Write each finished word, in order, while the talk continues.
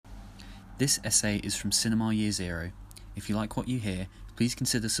This essay is from Cinema Year Zero. If you like what you hear, please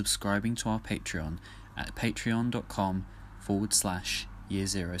consider subscribing to our Patreon at patreon.com/Year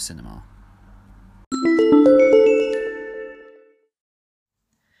Zero Cinema.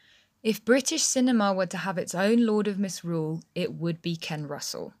 If British cinema were to have its own Lord of Misrule, it would be Ken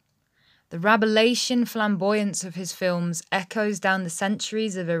Russell. The Rabelaisian flamboyance of his films echoes down the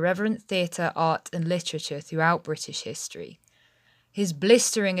centuries of irreverent theatre, art and literature throughout British history. His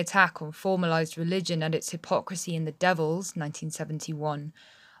blistering attack on formalised religion and its hypocrisy in The Devils, 1971,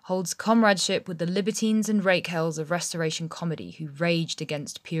 holds comradeship with the libertines and rakehells of Restoration comedy who raged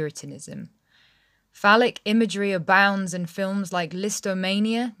against Puritanism. Phallic imagery abounds in films like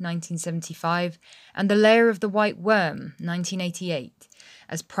Listomania, 1975, and The Lair of the White Worm, 1988,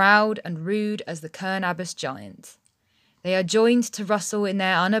 as proud and rude as the Kern Abbas giant. They are joined to Russell in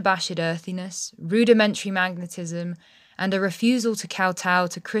their unabashed earthiness, rudimentary magnetism, and a refusal to kowtow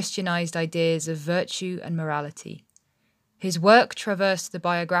to Christianized ideas of virtue and morality. His work traversed the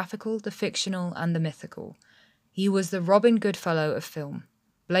biographical, the fictional, and the mythical. He was the Robin Goodfellow of film,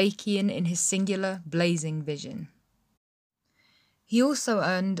 Blakean in his singular, blazing vision. He also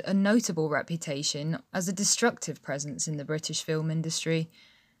earned a notable reputation as a destructive presence in the British film industry.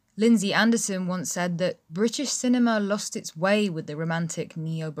 Lindsay Anderson once said that British cinema lost its way with the romantic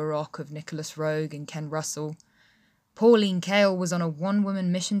neo-baroque of Nicholas Roeg and Ken Russell. Pauline Kael was on a one-woman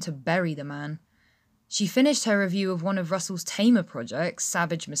mission to bury the man. She finished her review of one of Russell's tamer projects,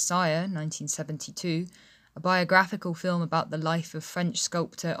 Savage Messiah, 1972, a biographical film about the life of French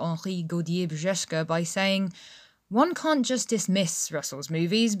sculptor Henri Gaudier-Bjeschke, by saying, "One can't just dismiss Russell's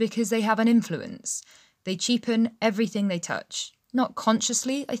movies because they have an influence. They cheapen everything they touch. Not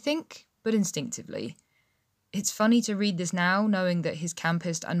consciously, I think, but instinctively." It's funny to read this now, knowing that his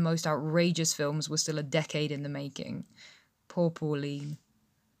campest and most outrageous films were still a decade in the making. Poor Pauline.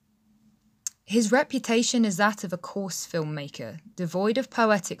 His reputation is that of a coarse filmmaker, devoid of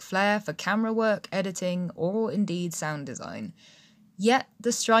poetic flair for camera work, editing, or indeed sound design. Yet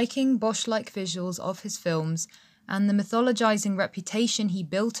the striking Bosch-like visuals of his films and the mythologizing reputation he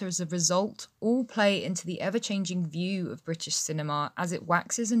built as a result all play into the ever-changing view of British cinema as it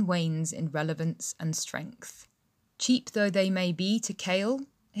waxes and wanes in relevance and strength. Cheap though they may be to Kael,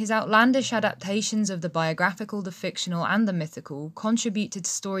 his outlandish adaptations of the biographical, the fictional, and the mythical contribute to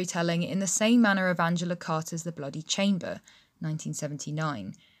storytelling in the same manner of Angela Carter's The Bloody Chamber,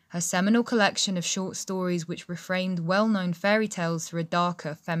 1979, her seminal collection of short stories which reframed well-known fairy tales through a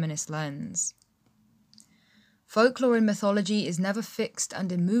darker feminist lens. Folklore in mythology is never fixed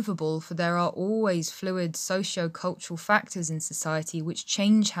and immovable, for there are always fluid socio-cultural factors in society which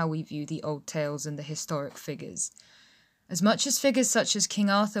change how we view the old tales and the historic figures. As much as figures such as King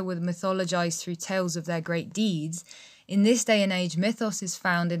Arthur were mythologized through tales of their great deeds, in this day and age mythos is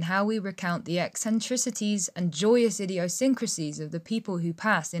found in how we recount the eccentricities and joyous idiosyncrasies of the people who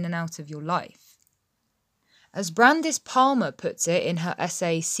pass in and out of your life. As Brandis Palmer puts it in her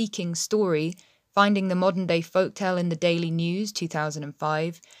essay Seeking Story, Finding the Modern-Day Folktale in the Daily News,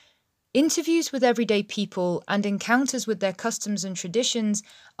 2005, interviews with everyday people and encounters with their customs and traditions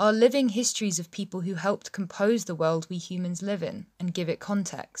are living histories of people who helped compose the world we humans live in and give it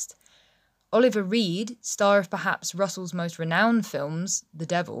context. Oliver Reed, star of perhaps Russell's most renowned films, The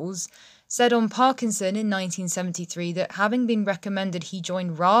Devils, said on Parkinson in 1973 that having been recommended he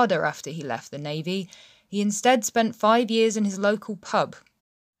join RADA after he left the Navy, he instead spent 5 years in his local pub,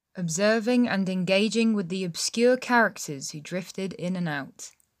 observing and engaging with the obscure characters who drifted in and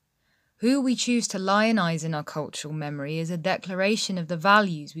out. Who we choose to lionize in our cultural memory is a declaration of the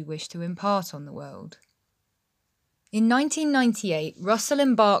values we wish to impart on the world. In 1998, Russell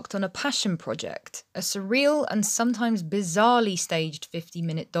embarked on a passion project, a surreal and sometimes bizarrely staged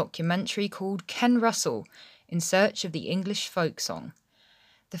 50-minute documentary called Ken Russell, In Search of the English Folk Song.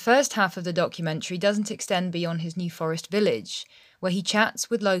 The first half of the documentary doesn't extend beyond his New Forest village, where he chats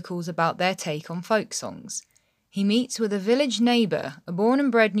with locals about their take on folk songs. He meets with a village neighbour, a born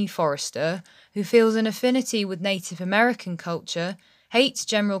and bred New Forester, who feels an affinity with Native American culture, hates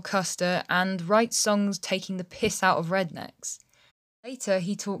General Custer, and writes songs taking the piss out of rednecks. Later,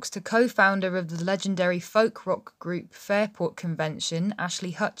 he talks to co-founder of the legendary folk rock group Fairport Convention,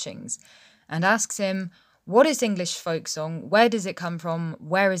 Ashley Hutchings, and asks him, "What is English folk song? Where does it come from?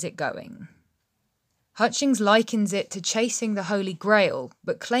 Where is it going?" Hutchings likens it to chasing the Holy Grail,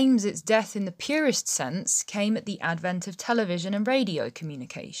 but claims its death in the purest sense came at the advent of television and radio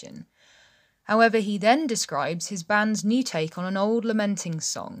communication. However, he then describes his band's new take on an old lamenting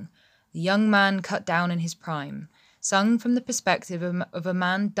song, The Young Man Cut Down in His Prime, sung from the perspective of a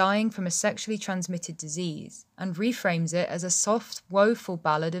man dying from a sexually transmitted disease, and reframes it as a soft, woeful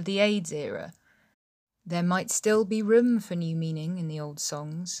ballad of the AIDS era. There might still be room for new meaning in the old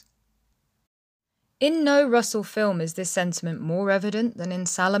songs. In no Russell film is this sentiment more evident than in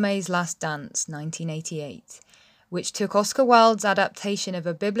Salome's Last Dance, 1988, which took Oscar Wilde's adaptation of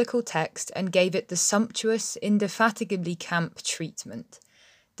a biblical text and gave it the sumptuous, indefatigably camp treatment.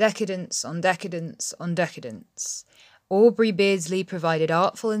 Decadence on decadence on decadence. Aubrey Beardsley provided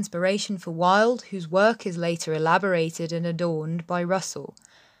artful inspiration for Wilde, whose work is later elaborated and adorned by Russell.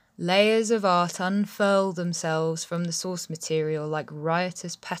 Layers of art unfurl themselves from the source material like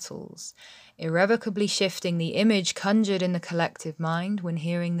riotous petals, irrevocably shifting the image conjured in the collective mind when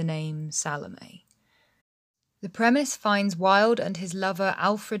hearing the name Salome. The premise finds Wilde and his lover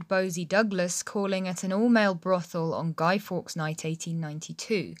Alfred Bosie Douglas calling at an all-male brothel on Guy Fawkes Night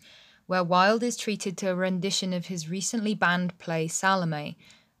 1892, where Wilde is treated to a rendition of his recently banned play Salome,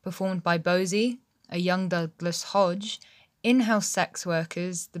 performed by Bosie, a young Douglas Hodge, in-house sex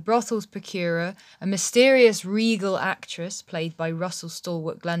workers, the brothel's procurer, a mysterious regal actress played by Russell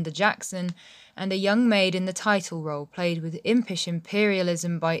stalwart Glenda Jackson, and a young maid in the title role played with impish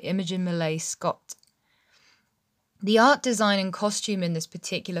imperialism by Imogen Millay Scott. The art design and costume in this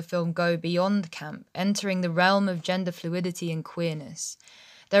particular film go beyond camp, entering the realm of gender fluidity and queerness.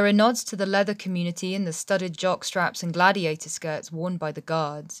 There are nods to the leather community and the studded jockstraps and gladiator skirts worn by the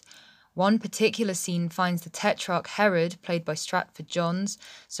guards. One particular scene finds the tetrarch Herod, played by Stratford Johns,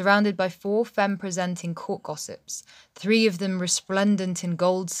 surrounded by 4 femme-presenting court gossips, 3 of them resplendent in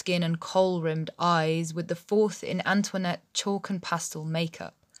gold skin and kohl-rimmed eyes, with the 4th in Antoinette chalk and pastel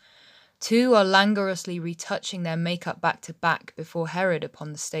makeup. 2 are languorously retouching their makeup back to back before Herod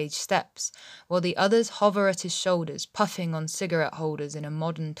upon the stage steps, while the others hover at his shoulders, puffing on cigarette holders in a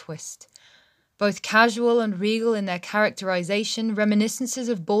modern twist. Both casual and regal in their characterization, reminiscences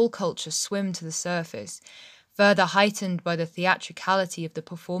of ball culture swim to the surface, further heightened by the theatricality of the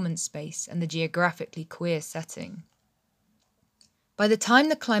performance space and the geographically queer setting. By the time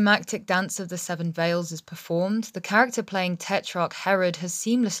the climactic dance of the 7 Veils is performed, the character playing Tetrarch Herod has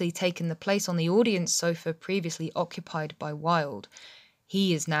seamlessly taken the place on the audience sofa previously occupied by Wilde.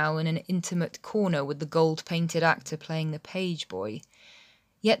 He is now in an intimate corner with the gold-painted actor playing the page boy.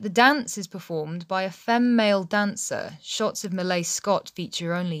 Yet the dance is performed by a femme-male dancer, shots of Millay Scott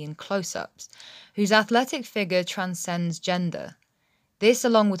feature only in close-ups, whose athletic figure transcends gender. This,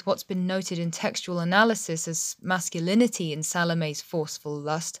 along with what's been noted in textual analysis as masculinity in Salome's forceful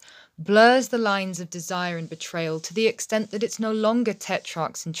lust, blurs the lines of desire and betrayal to the extent that it's no longer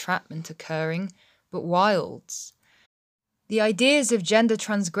Tetrarch's entrapment occurring, but Wilde's. The ideas of gender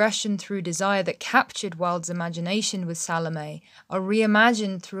transgression through desire that captured Wilde's imagination with Salome are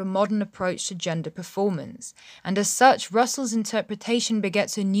reimagined through a modern approach to gender performance, and as such, Russell's interpretation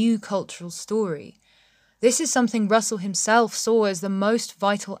begets a new cultural story. This is something Russell himself saw as the most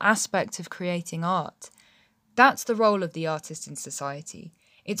vital aspect of creating art. That's the role of the artist in society.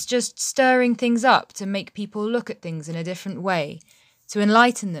 It's just stirring things up to make people look at things in a different way, to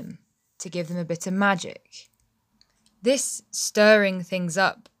enlighten them, to give them a bit of magic. This stirring things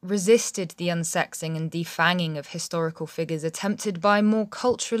up resisted the unsexing and defanging of historical figures attempted by more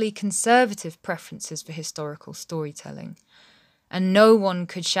culturally conservative preferences for historical storytelling. And no one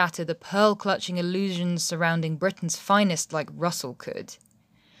could shatter the pearl-clutching illusions surrounding Britain's finest like Russell could.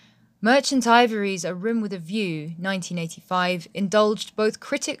 Merchant Ivory's A Room with a View, 1985, indulged both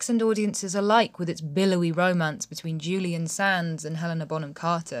critics and audiences alike with its billowy romance between Julian Sands and Helena Bonham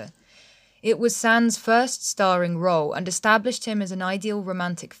Carter. It was Sands' first starring role and established him as an ideal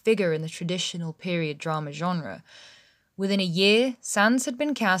romantic figure in the traditional period drama genre. Within a year, Sands had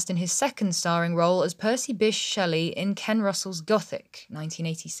been cast in his second starring role as Percy Bysshe Shelley in Ken Russell's Gothic,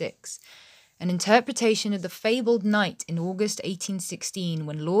 1986, an interpretation of the fabled night in August 1816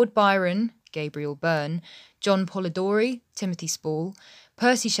 when Lord Byron, Gabriel Byrne, John Polidori, Timothy Spall,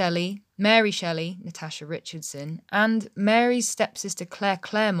 Percy Shelley, Mary Shelley, Natasha Richardson, and Mary's stepsister Claire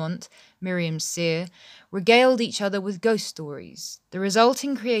Claremont, Miriam Sear, regaled each other with ghost stories, the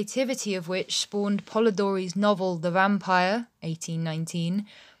resulting creativity of which spawned Polidori's novel The Vampire, 1819,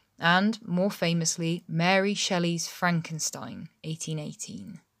 and, more famously, Mary Shelley's Frankenstein,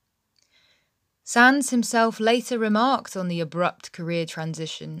 1818. Sands himself later remarked on the abrupt career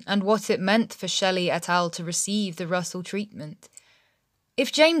transition and what it meant for Shelley et al. To receive the Russell treatment.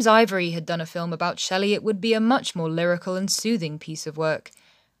 If James Ivory had done a film about Shelley, it would be a much more lyrical and soothing piece of work.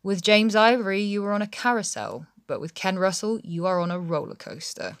 With James Ivory, you were on a carousel, but with Ken Russell, you are on a roller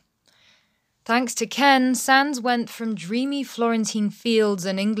coaster. Thanks to Ken, Sands went from dreamy Florentine fields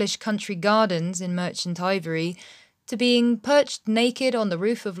and English country gardens in Merchant Ivory to being perched naked on the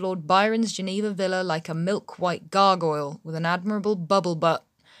roof of Lord Byron's Geneva villa like a milk-white gargoyle with an admirable bubble butt,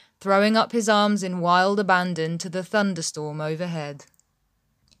 throwing up his arms in wild abandon to the thunderstorm overhead.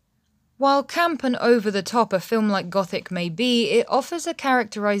 While camp and over-the-top a film like Gothic may be, it offers a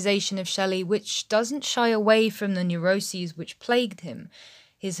characterization of Shelley which doesn't shy away from the neuroses which plagued him,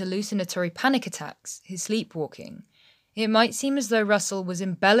 his hallucinatory panic attacks, his sleepwalking. It might seem as though Russell was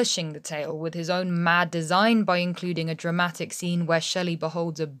embellishing the tale with his own mad design by including a dramatic scene where Shelley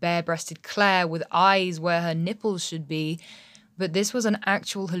beholds a bare-breasted Claire with eyes where her nipples should be, but this was an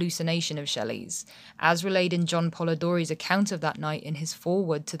actual hallucination of Shelley's, as relayed in John Polidori's account of that night in his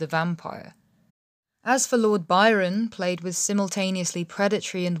foreword to The Vampire. As for Lord Byron, played with simultaneously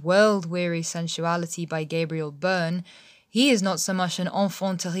predatory and world-weary sensuality by Gabriel Byrne, he is not so much an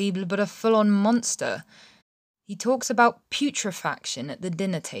enfant terrible but a full-on monster. He talks about putrefaction at the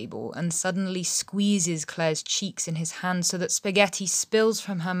dinner table and suddenly squeezes Claire's cheeks in his hand so that spaghetti spills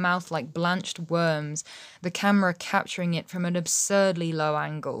from her mouth like blanched worms, the camera capturing it from an absurdly low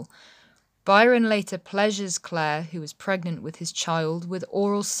angle. Byron later pleasures Claire, who is pregnant with his child, with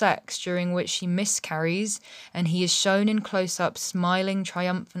oral sex during which she miscarries, and he is shown in close-up smiling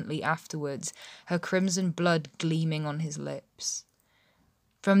triumphantly afterwards, her crimson blood gleaming on his lips.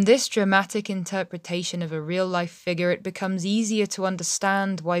 From this dramatic interpretation of a real-life figure, it becomes easier to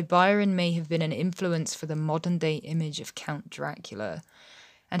understand why Byron may have been an influence for the modern-day image of Count Dracula,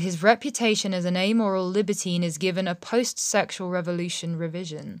 and his reputation as an amoral libertine is given a post-sexual revolution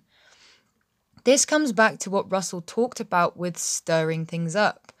revision. This comes back to what Russell talked about with stirring things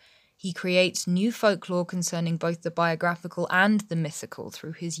up. He creates new folklore concerning both the biographical and the mythical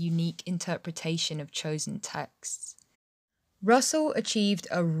through his unique interpretation of chosen texts. Russell achieved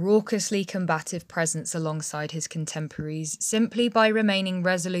a raucously combative presence alongside his contemporaries simply by remaining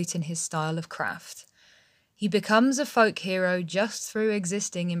resolute in his style of craft. He becomes a folk hero just through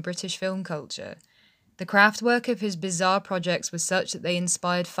existing in British film culture. The craftwork of his bizarre projects was such that they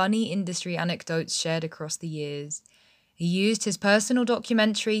inspired funny industry anecdotes shared across the years. He used his personal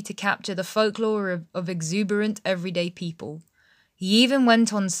documentary to capture the folklore of exuberant everyday people. He even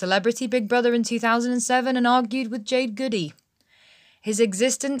went on Celebrity Big Brother in 2007 and argued with Jade Goody. His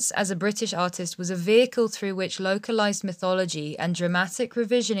existence as a British artist was a vehicle through which localised mythology and dramatic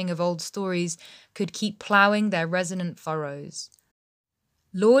revisioning of old stories could keep ploughing their resonant furrows.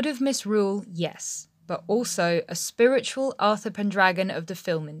 Lord of Misrule, yes, but also a spiritual Arthur Pendragon of the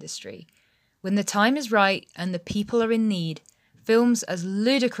film industry. When the time is right and the people are in need, films as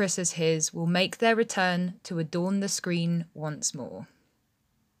ludicrous as his will make their return to adorn the screen once more.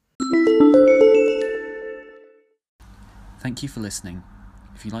 Thank you for listening.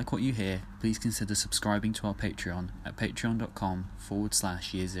 If you like what you hear, please consider subscribing to our Patreon at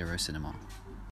patreon.com/year0cinema.